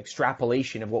being an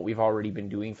extrapolation of what we've already been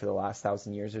doing for the last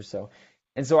 1,000 years or so.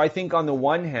 And so I think on the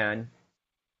one hand,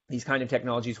 these kind of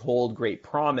technologies hold great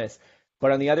promise,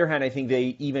 but on the other hand, I think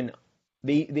they even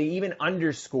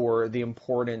underscore the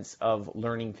importance of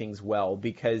learning things well,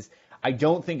 because I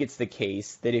don't think it's the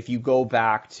case that if you go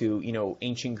back to,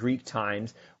 ancient Greek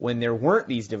times when there weren't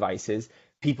these devices,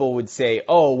 people would say,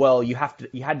 "Oh, well, you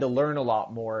had to learn a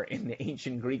lot more in the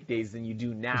ancient Greek days than you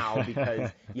do now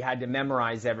because you had to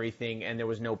memorize everything and there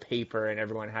was no paper and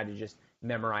everyone had to just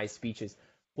memorize speeches."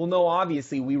 Well, no,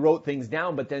 obviously we wrote things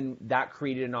down, but then that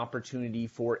created an opportunity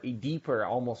for a deeper,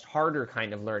 almost harder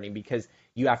kind of learning because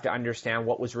you have to understand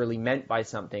what was really meant by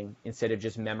something instead of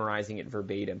just memorizing it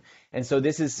verbatim. And so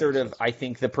this is sort Makes of, sense. I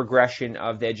think, the progression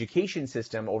of the education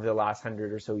system over the last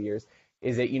 100 or so years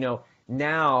is that,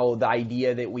 now the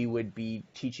idea that we would be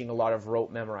teaching a lot of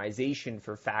rote memorization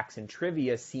for facts and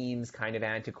trivia seems kind of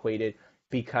antiquated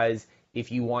because if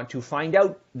you want to find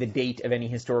out the date of any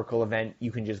historical event,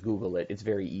 you can just Google it. It's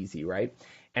very easy, right?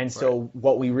 And Right. so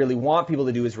what we really want people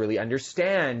to do is really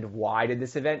understand why did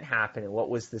this event happen and what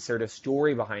was the sort of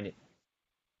story behind it.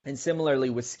 And similarly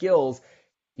with skills,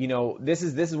 this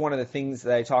is one of the things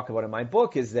that I talk about in my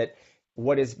book is that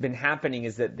what has been happening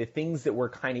is that the things that were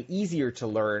kind of easier to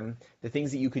learn, the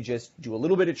things that you could just do a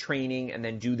little bit of training and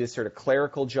then do this sort of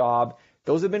clerical job,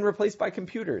 those have been replaced by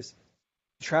computers.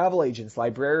 Travel agents,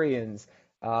 librarians,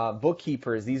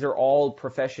 bookkeepers, these are all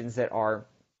professions that are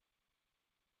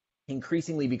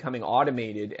increasingly becoming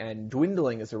automated and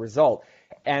dwindling as a result.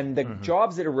 And the Hmm.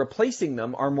 jobs that are replacing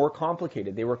them are more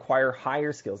complicated. They require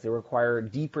higher skills, they require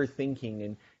deeper thinking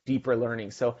and deeper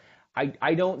learning. So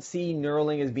I don't see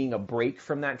Neuralink as being a break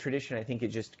from that tradition. I think it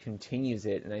just continues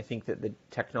it. And I think that the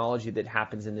technology that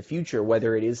happens in the future,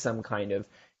 whether it is some kind of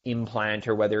implant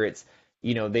or whether it's,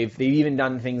 they've even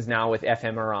done things now with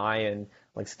fMRI and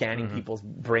like scanning Hmm. people's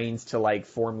brains to like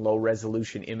form low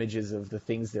resolution images of the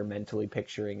things they're mentally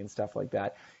picturing and stuff like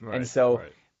that. And Right. so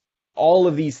Right. all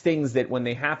of these things that when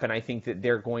they happen, I think that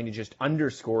they're going to just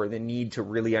underscore the need to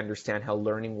really understand how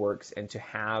learning works and to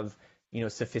have,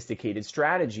 sophisticated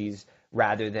strategies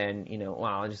rather than, well,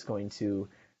 I'm just going to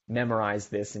memorize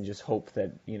this and just hope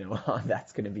that,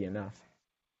 that's going to be enough.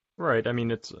 Right. I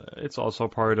mean, it's also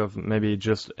part of maybe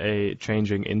just a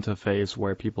changing interface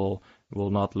where people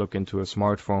will not look into a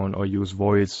smartphone or use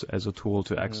voice as a tool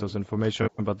to access information,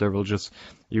 but they will just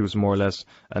use more or less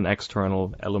an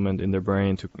external element in their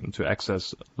brain to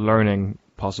access learning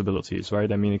possibilities,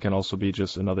 right? I mean, it can also be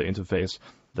just another interface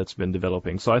that's been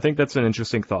developing. So I think that's an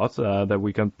interesting thought that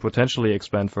we can potentially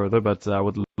expand further, but I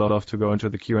would love to go into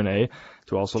the Q&A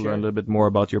to also learn a little bit more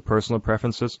about your personal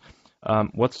preferences.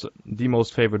 What's the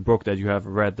most favorite book that you have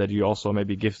read that you also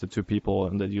maybe gifted to people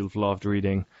and that you've loved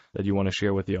reading that you want to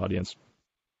share with the audience?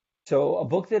 So a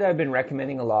book that I've been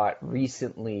recommending a lot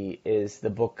recently is the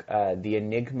book The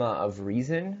Enigma of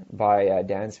Reason by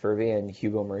Dan Spivey and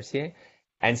Hugo Mercier.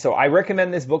 And so I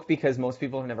recommend this book because most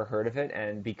people have never heard of it,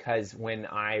 and because when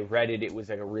I read it, it was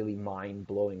like a really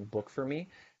mind-blowing book for me.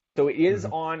 So it is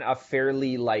on a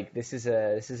fairly this is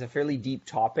a fairly deep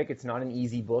topic. It's not an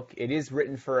easy book. It is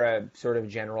written for a sort of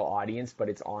general audience, but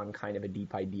it's on kind of a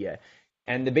deep idea.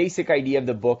 And the basic idea of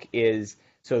the book is,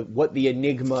 so what the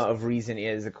enigma of reason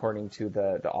is, according to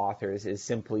the authors, is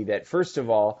simply that, first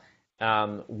of all,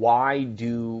 why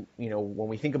do, when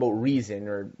we think about reason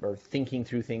or thinking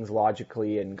through things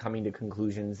logically and coming to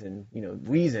conclusions and,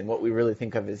 reason, what we really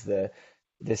think of is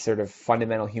this sort of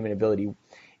fundamental human ability.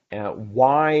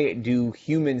 Why do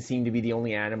humans seem to be the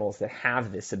only animals that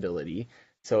have this ability?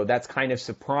 So that's kind of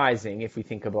surprising if we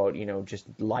think about, just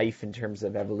life in terms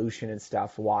of evolution and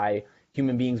stuff, why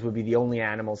human beings would be the only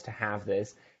animals to have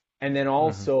this. And then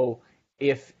also,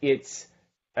 if it's,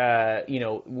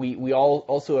 we all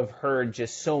also have heard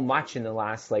just so much in the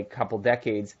last couple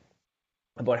decades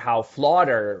about how flawed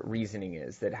our reasoning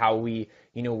is, that how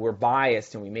we're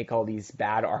biased and we make all these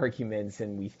bad arguments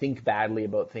and we think badly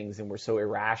about things and we're so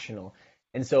irrational.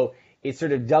 And so it's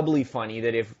sort of doubly funny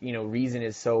that if, reason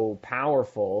is so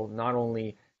powerful, not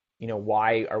only,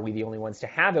 why are we the only ones to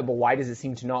have it, but why does it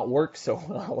seem to not work so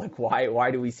well?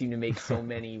 Why do we seem to make so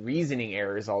many reasoning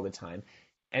errors all the time?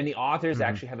 And the authors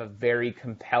actually have a very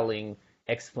compelling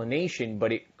explanation,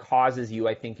 but it causes you,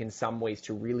 I think, in some ways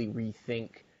to really rethink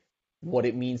what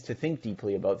it means to think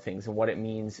deeply about things and what it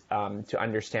means to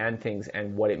understand things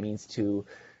and what it means to,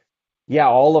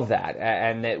 all of that.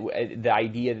 And that the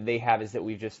idea that they have is that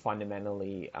we've just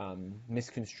fundamentally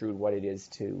misconstrued what it is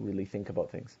to really think about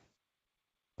things.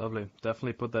 Lovely.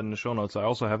 Definitely put that in the show notes. I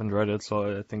also haven't read it,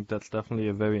 so I think that's definitely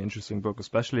a very interesting book,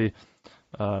 especially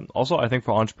also I think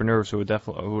for entrepreneurs who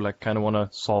kind of want to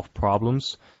solve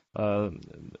problems. The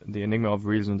Enigma of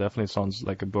Reason definitely sounds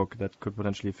like a book that could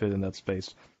potentially fit in that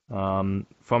space. From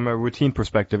a routine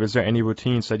perspective, is there any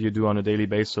routines that you do on a daily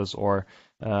basis or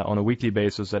on a weekly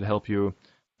basis that help you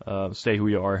stay who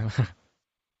you are?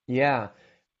 Yeah.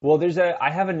 Well, I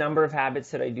have a number of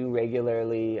habits that I do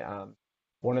regularly.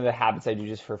 One of the habits I do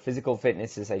just for physical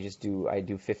fitness is I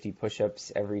do 50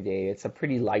 push-ups every day. It's a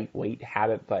pretty lightweight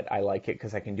habit, but I like it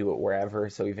because I can do it wherever.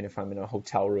 So even if I'm in a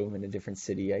hotel room in a different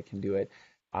city, I can do it.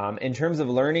 In terms of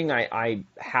learning, I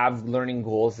have learning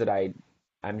goals that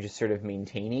I'm just sort of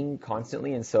maintaining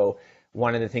constantly. And so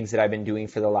one of the things that I've been doing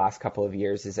for the last couple of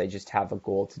years is I just have a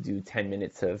goal to do 10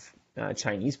 minutes of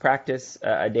Chinese practice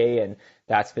a day. And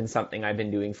that's been something I've been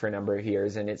doing for a number of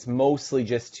years. And it's mostly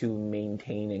just to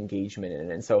maintain engagement in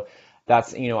it. And so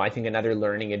that's, I think another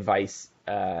learning advice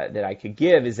that I could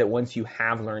give is that once you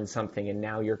have learned something and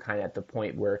now you're kind of at the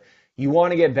point where you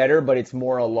want to get better, but it's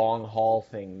more a long haul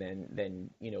thing than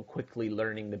quickly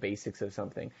learning the basics of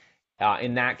something.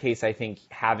 In that case, I think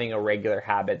having a regular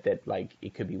habit that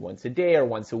it could be once a day or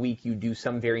once a week, you do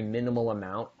some very minimal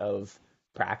amount of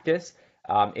practice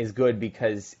is good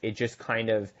because it just kind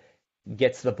of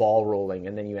gets the ball rolling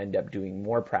and then you end up doing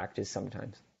more practice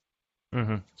sometimes.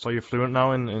 So you're fluent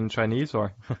now in Chinese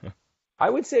or? I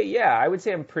would say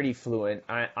I'm pretty fluent.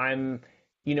 I'm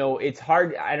it's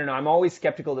hard. I don't know. I'm always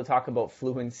skeptical to talk about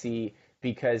fluency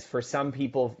because for some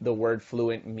people, the word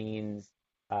fluent means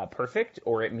perfect,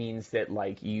 or it means that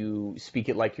you speak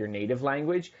it like your native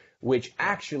language, which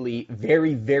actually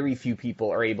very, very few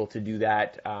people are able to do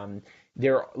that.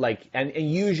 They're and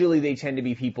usually they tend to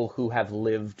be people who have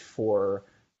lived for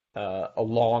a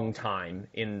long time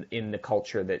in the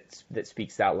culture that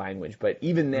speaks that language. But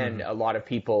even then, a lot of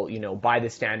people, by the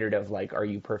standard of are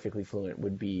you perfectly fluent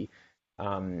would be,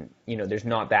 there's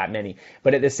not that many.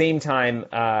 But at the same time,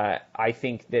 I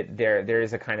think that there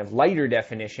is a kind of lighter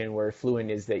definition where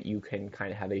fluent is that you can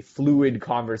kind of have a fluid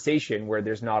conversation where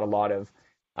there's not a lot of,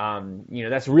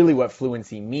 that's really what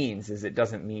fluency means, is it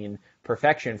doesn't mean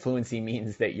perfection. Fluency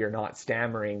means that you're not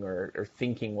stammering or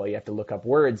thinking while you have to look up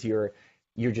words. You're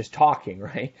just talking,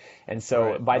 right? And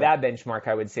so by that benchmark,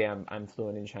 I would say I'm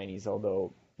fluent in Chinese,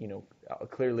 although,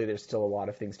 clearly there's still a lot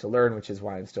of things to learn, which is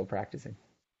why I'm still practicing.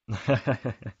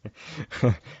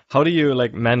 How do you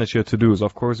like manage your to-dos?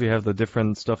 Of course, you have the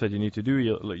different stuff that you need to do.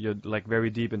 You're like very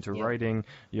deep into Yeah. writing.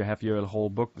 You have your whole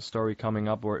book story coming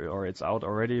up, or it's out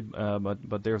already.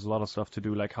 But there's a lot of stuff to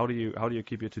do. Like, how do you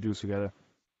keep your to-dos together?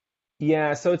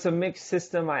 Yeah, so it's a mixed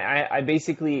system. I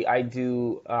basically I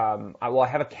do I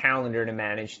have a calendar to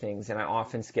manage things, and I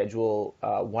often schedule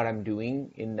what I'm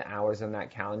doing in the hours on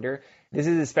that calendar. This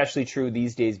is especially true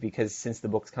these days because since the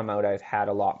book's come out, I've had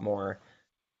a lot more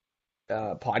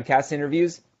podcast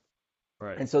interviews,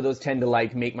 Right. and so those tend to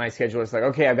like make my schedule. It's like,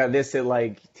 okay, I got this at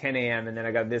like 10 a.m. and then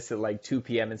I got this at like 2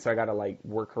 p.m. and so I got to like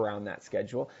work around that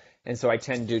schedule. And so I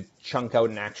tend to chunk out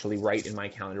and actually write in my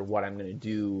calendar what I'm going to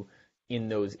do in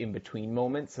those in between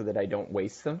moments so that I don't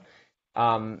waste them.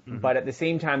 Hmm. But at the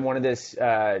same time, one of this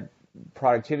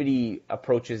productivity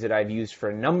approaches that I've used for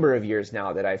a number of years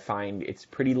now that I find it's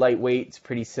pretty lightweight, it's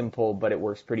pretty simple, but it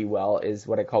works pretty well is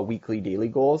what I call weekly daily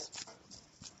goals.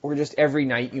 Or just every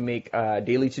night you make a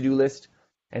daily to-do list,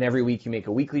 and every week you make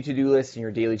a weekly to-do list, and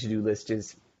your daily to-do list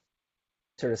is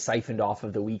sort of siphoned off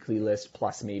of the weekly list,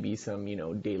 plus maybe some,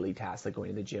 daily tasks like going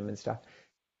to the gym and stuff.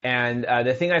 And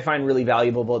the thing I find really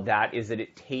valuable about that is that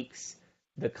it takes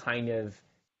the kind of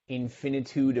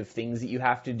infinitude of things that you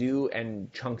have to do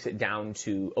and chunks it down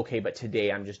to, okay, but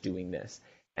today I'm just doing this.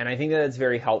 And I think that that's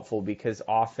very helpful because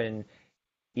often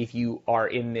if you are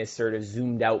in this sort of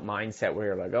zoomed out mindset where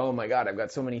you're like, oh my God, I've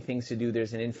got so many things to do,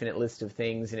 there's an infinite list of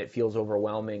things and it feels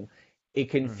overwhelming, it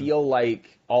can Hmm. feel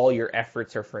like all your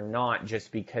efforts are for naught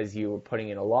just because you were putting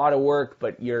in a lot of work,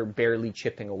 but you're barely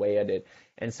chipping away at it.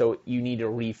 And so you need to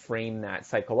reframe that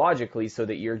psychologically so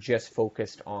that you're just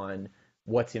focused on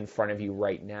what's in front of you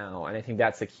right now. And I think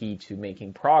that's the key to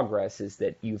making progress is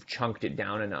that you've chunked it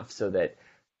down enough so that,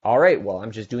 all right, well,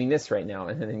 I'm just doing this right now.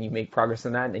 And then you make progress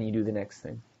on that and then you do the next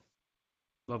thing.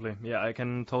 Lovely. Yeah, I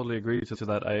can totally agree to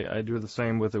that. I do the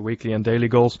same with the weekly and daily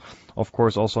goals. Of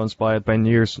course, also inspired by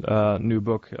Nir's new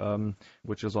book,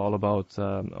 which is all about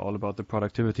the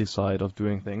productivity side of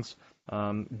doing things.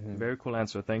 Mhm. Very cool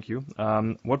answer. Thank you.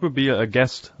 What would be a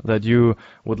guest that you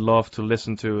would love to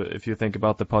listen to if you think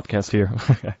about the podcast here?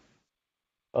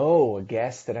 Oh, a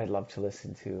guest that I'd love to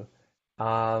listen to.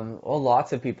 Well,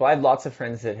 lots of people. I have lots of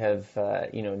friends that have,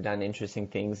 done interesting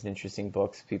things and interesting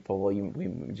books. People, well,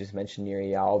 we just mentioned Nir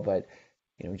Eyal, but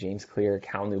James Clear,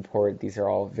 Cal Newport. These are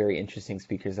all very interesting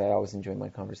speakers. I always enjoy my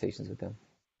conversations with them.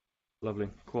 Lovely.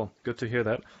 Cool. Good to hear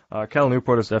that. Cal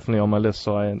Newport is definitely on my list,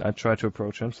 so I try to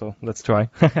approach him. So let's try.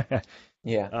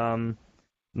 Yeah. Um,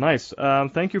 Nice.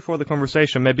 Thank you for the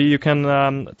conversation. Maybe you can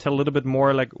tell a little bit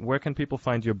more, like where can people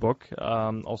find your book?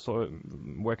 Also,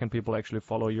 where can people actually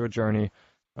follow your journey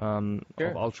of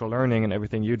Sure. ultra learning and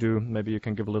everything you do? Maybe you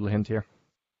can give a little hint here.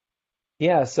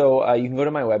 Yeah, so you can go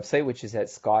to my website, which is at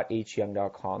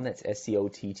scotthyung.com. That's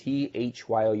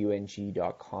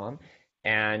SCOTTHYOUNG.com.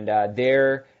 And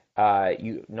there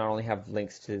you not only have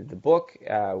links to the book,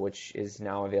 which is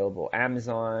now available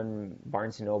Amazon,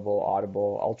 Barnes& and Noble,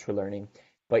 Audible, Ultra Learning,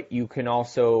 but you can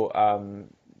also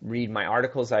read my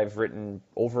articles. I've written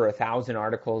over 1,000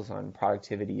 articles on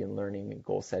productivity and learning and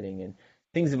goal setting and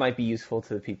things that might be useful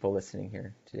to the people listening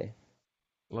here today.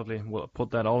 Lovely. We'll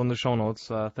put that all in the show notes.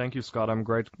 Thank you, Scott. I'm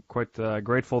quite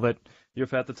grateful that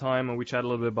you've had the time and we chat a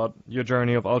little bit about your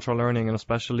journey of ultra learning and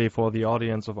especially for the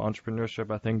audience of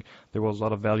entrepreneurship. I think there was a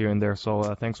lot of value in there.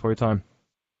 So thanks for your time.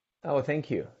 Oh,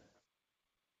 thank you.